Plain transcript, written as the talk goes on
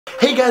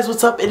Hey guys,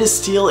 what's up? It is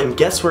Steele, and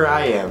guess where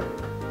I am?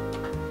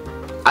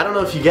 I don't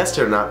know if you guessed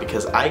it or not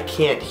because I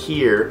can't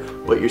hear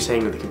what you're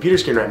saying with the computer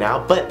screen right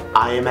now, but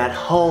I am at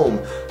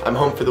home. I'm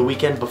home for the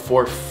weekend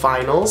before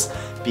finals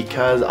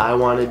because I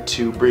wanted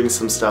to bring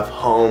some stuff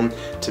home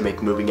to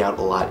make moving out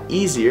a lot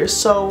easier.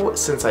 So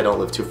since I don't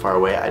live too far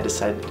away, I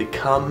decided to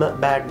come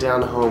back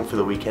down home for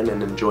the weekend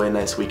and enjoy a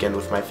nice weekend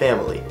with my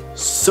family.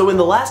 So in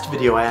the last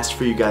video, I asked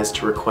for you guys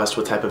to request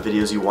what type of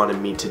videos you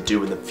wanted me to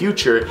do in the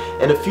future,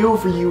 and a few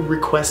of you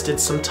requested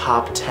some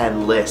top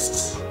 10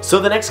 lists. So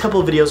the next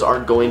couple of videos are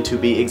going to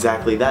be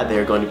exactly that. They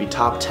are going to be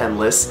top 10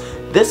 lists.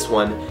 This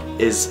one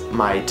is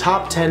my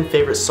top 10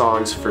 favorite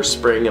songs for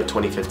spring of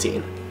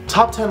 2015.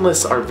 Top 10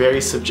 lists are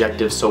very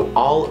subjective, so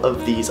all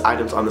of these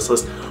items on this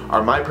list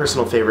are my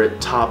personal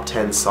favorite top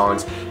 10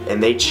 songs,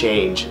 and they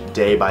change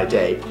day by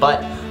day.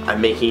 But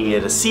I'm making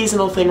it a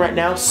seasonal thing right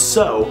now,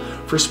 so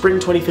for spring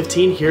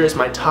 2015, here is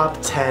my top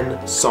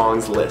 10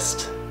 songs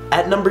list.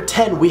 At number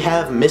 10, we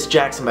have Miss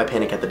Jackson by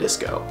Panic! At the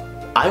Disco.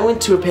 I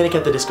went to a Panic!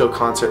 At the Disco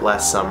concert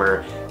last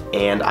summer,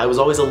 and I was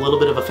always a little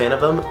bit of a fan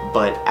of them,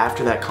 but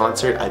after that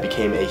concert I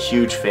became a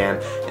huge fan,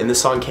 and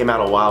this song came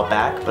out a while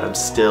back, but I'm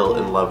still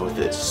in love with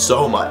it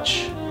so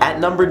much.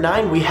 At number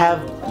 9 we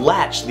have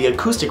Latch, the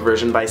acoustic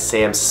version by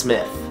Sam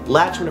Smith.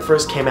 Latch, when it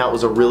first came out,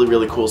 was a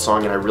really cool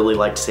song, and I really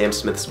liked Sam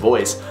Smith's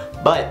voice,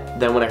 but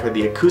then when I heard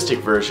the acoustic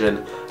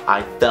version,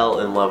 I fell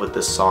in love with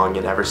this song,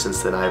 and ever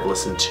since then I've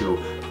listened to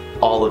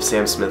all of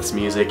Sam Smith's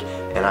music,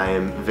 and I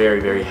am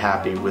very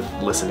happy with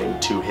listening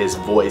to his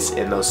voice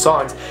in those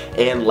songs,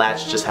 and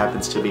Latch just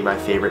happens to be my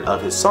favorite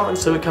of his songs,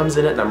 so it comes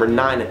in at number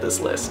 9 at this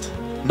list.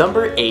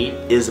 Number 8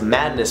 is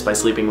Madness by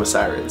Sleeping with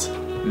Sirens.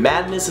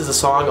 Madness is a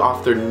song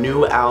off their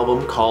new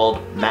album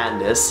called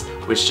Madness,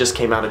 which just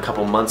came out a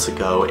couple months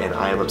ago, and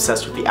I am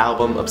obsessed with the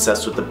album,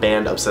 obsessed with the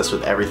band, obsessed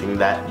with everything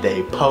that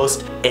they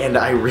post, and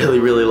I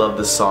really love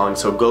this song,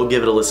 so go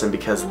give it a listen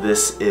because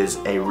this is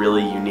a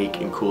really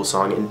unique and cool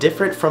song and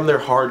different from their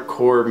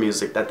hardcore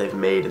music that they've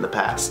made in the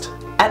past.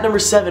 At number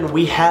 7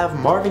 we have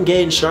Marvin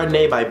Gaye and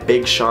Chardonnay by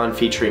Big Sean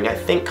featuring, I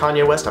think,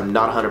 Kanye West. I'm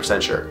not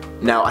 100% sure.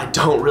 Now, I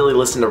don't really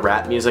listen to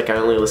rap music, I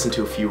only listen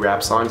to a few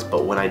rap songs,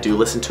 but when I do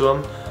listen to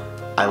them,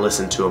 I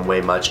listen to them way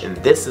much, and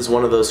this is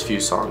one of those few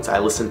songs. I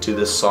listen to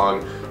this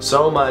song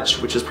so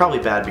much, which is probably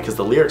bad because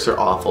the lyrics are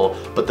awful,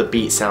 but the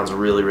beat sounds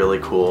really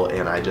cool,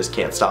 and I just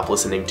can't stop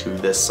listening to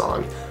this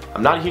song.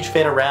 I'm not a huge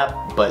fan of rap,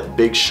 but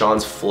Big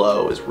Sean's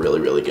flow is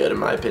really good in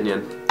my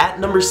opinion. At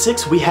number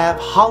 6 we have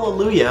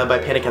Hallelujah by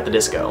Panic! At the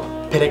Disco.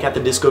 Panic! At the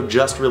Disco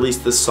just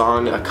released this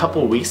song a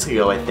couple weeks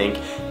ago, I think,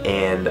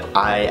 and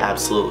I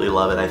absolutely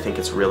love it. I think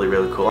it's really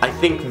cool. I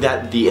think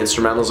that the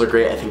instrumentals are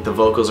great, I think the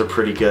vocals are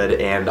pretty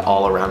good, and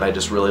all around I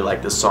just really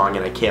like this song,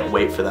 and I can't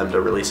wait for them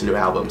to release a new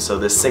album. So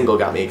this single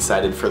got me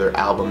excited for their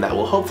album that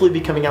will hopefully be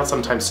coming out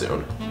sometime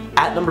soon.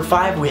 At number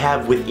 5 we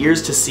have With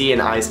Ears to See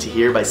and Eyes to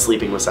Hear by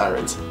Sleeping with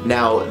Sirens.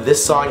 Now,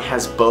 this song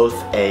has both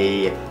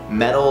a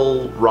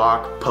metal,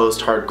 rock,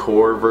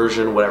 post-hardcore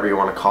version, whatever you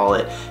want to call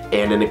it,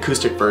 and an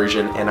acoustic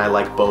version, and I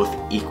like both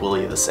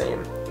equally the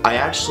same. I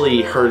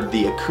actually heard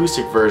the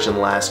acoustic version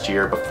last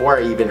year before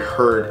I even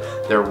heard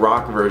their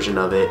rock version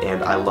of it,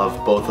 and I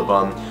love both of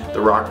them.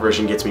 The rock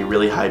version gets me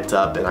really hyped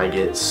up and I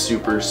get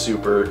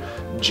super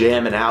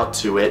jamming out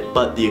to it,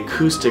 but the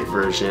acoustic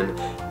version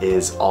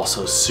is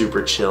also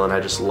super chill, and I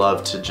just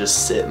love to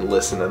just sit and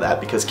listen to that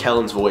because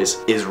Kellen's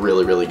voice is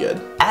really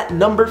good. At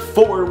number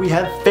 4 we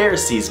have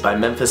Pharisees by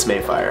Memphis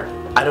Mayfire.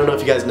 I don't know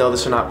if you guys know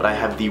this or not, but I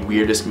have the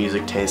weirdest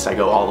music taste. I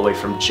go all the way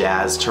from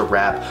jazz to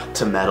rap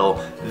to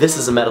metal. This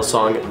is a metal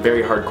song,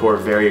 very hardcore,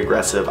 very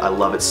aggressive. I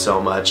love it so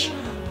much.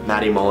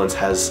 Matty Mullins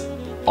has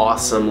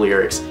awesome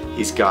lyrics.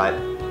 He's got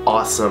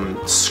awesome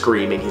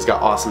screaming, he's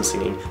got awesome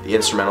singing. The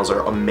instrumentals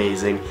are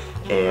amazing,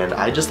 and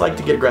I just like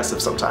to get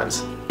aggressive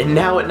sometimes. And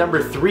now at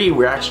number 3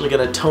 we're actually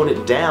going to tone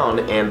it down,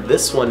 and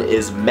this one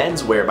is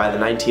Menswear by the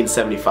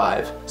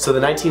 1975. So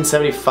the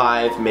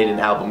 1975 made an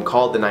album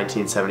called the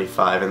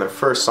 1975, and their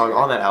first song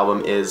on that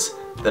album is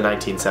the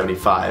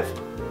 1975.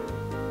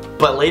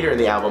 But later in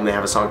the album they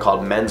have a song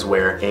called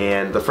Menswear,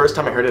 and the first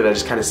time I heard it I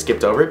just kind of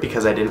skipped over it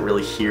because I didn't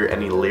really hear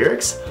any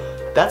lyrics.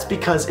 That's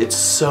because it's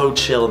so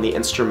chill in the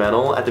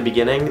instrumental at the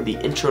beginning. The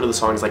intro to the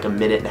song is like 1.5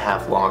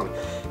 minutes long,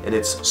 and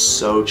it's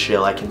so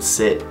chill. I can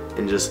sit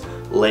and just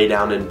lay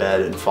down in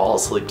bed and fall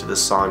asleep to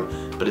this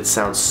song, but it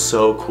sounds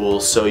so cool,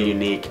 so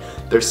unique.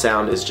 Their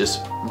sound is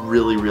just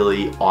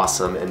really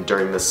awesome, and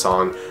during this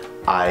song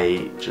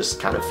I just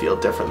kind of feel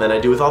different than I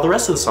do with all the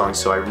rest of the songs,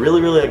 so I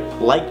really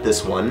like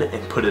this one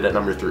and put it at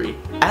number 3.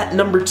 At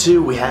number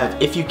 2 we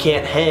have If You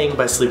Can't Hang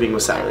by Sleeping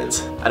with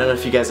Sirens. I don't know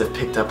if you guys have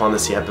picked up on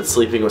this yet, but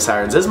Sleeping with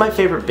Sirens is my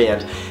favorite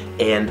band,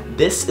 and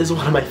this is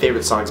one of my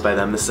favorite songs by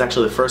them. This is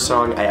actually the first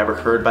song I ever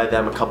heard by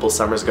them a couple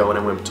summers ago when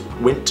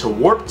I went to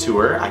Warped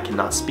Tour. I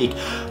cannot speak,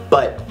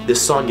 but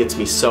this song gets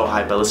me so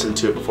hyped. I listen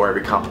to it before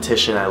every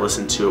competition. I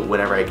listen to it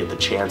whenever I get the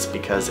chance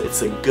because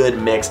it's a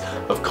good mix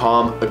of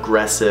calm,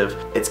 aggressive.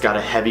 It's got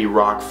a heavy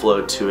rock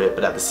flow to it,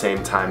 but at the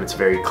same time it's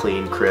very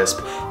clean, crisp,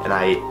 and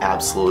I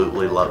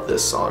absolutely love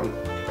this song.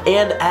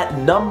 And at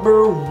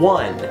number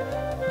 1,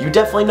 you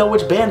definitely know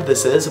which band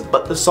this is,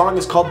 but the song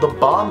is called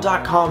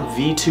TheBomb.com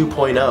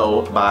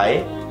V2.0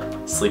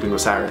 by Sleeping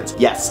with Sirens.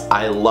 Yes,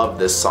 I love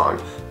this song.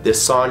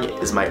 This song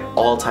is my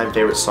all-time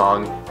favorite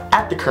song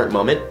at the current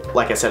moment.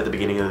 Like I said at the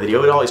beginning of the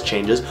video, it always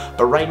changes,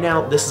 but right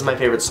now this is my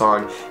favorite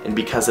song, and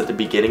because at the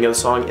beginning of the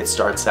song it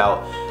starts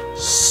out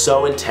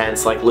so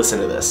intense, like listen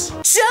to this.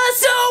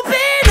 Just open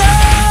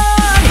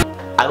up!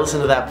 I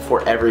listen to that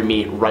before every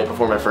meet, right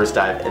before my first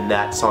dive, and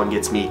that song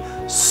gets me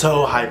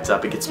so hyped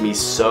up. It gets me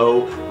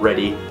so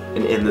ready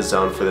and in the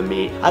zone for the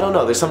meet. I don't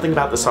know, there's something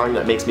about the song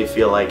that makes me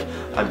feel like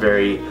I'm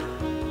very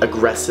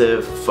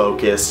aggressive,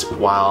 focused,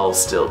 while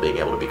still being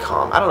able to be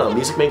calm. I don't know,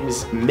 music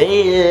makes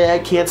me, I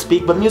can't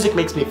speak, but music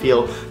makes me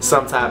feel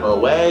some type of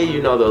way,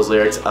 you know those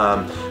lyrics.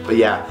 But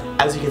yeah,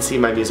 as you can see,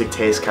 my music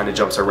taste kind of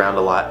jumps around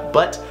a lot,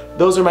 but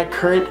those are my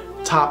current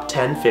top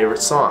 10 favorite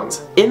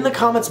songs. In the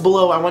comments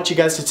below, I want you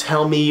guys to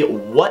tell me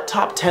what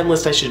top 10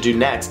 list I should do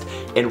next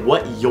and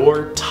what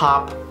your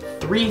top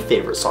 3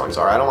 favorite songs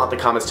are. I don't want the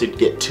comments to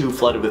get too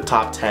flooded with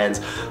top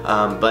 10s,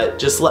 but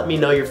just let me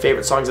know your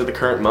favorite songs at the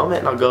current moment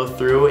and I'll go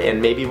through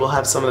and maybe we'll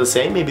have some of the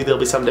same, maybe there'll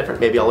be some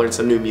different, maybe I'll learn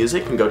some new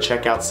music and go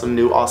check out some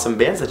new awesome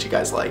bands that you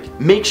guys like.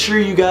 Make sure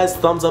you guys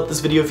thumbs up this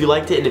video if you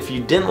liked it, and if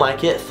you didn't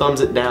like it, thumbs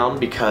it down,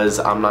 because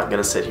I'm not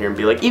gonna sit here and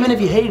be like, even if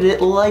you hated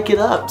it, like it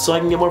up so I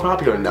can get more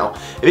popular. No.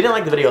 If you didn't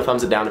like the video,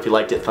 thumbs it down. If you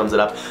liked it, thumbs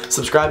it up.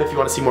 Subscribe if you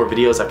want to see more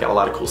videos. I've got a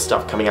lot of cool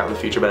stuff coming out in the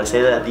future, but I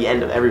say that at the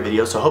end of every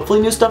video, so hopefully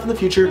new stuff in the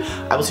future.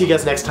 I will see you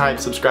guys next time.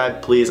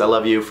 Subscribe, please. I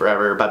love you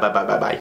forever. Bye, bye, bye, bye, bye.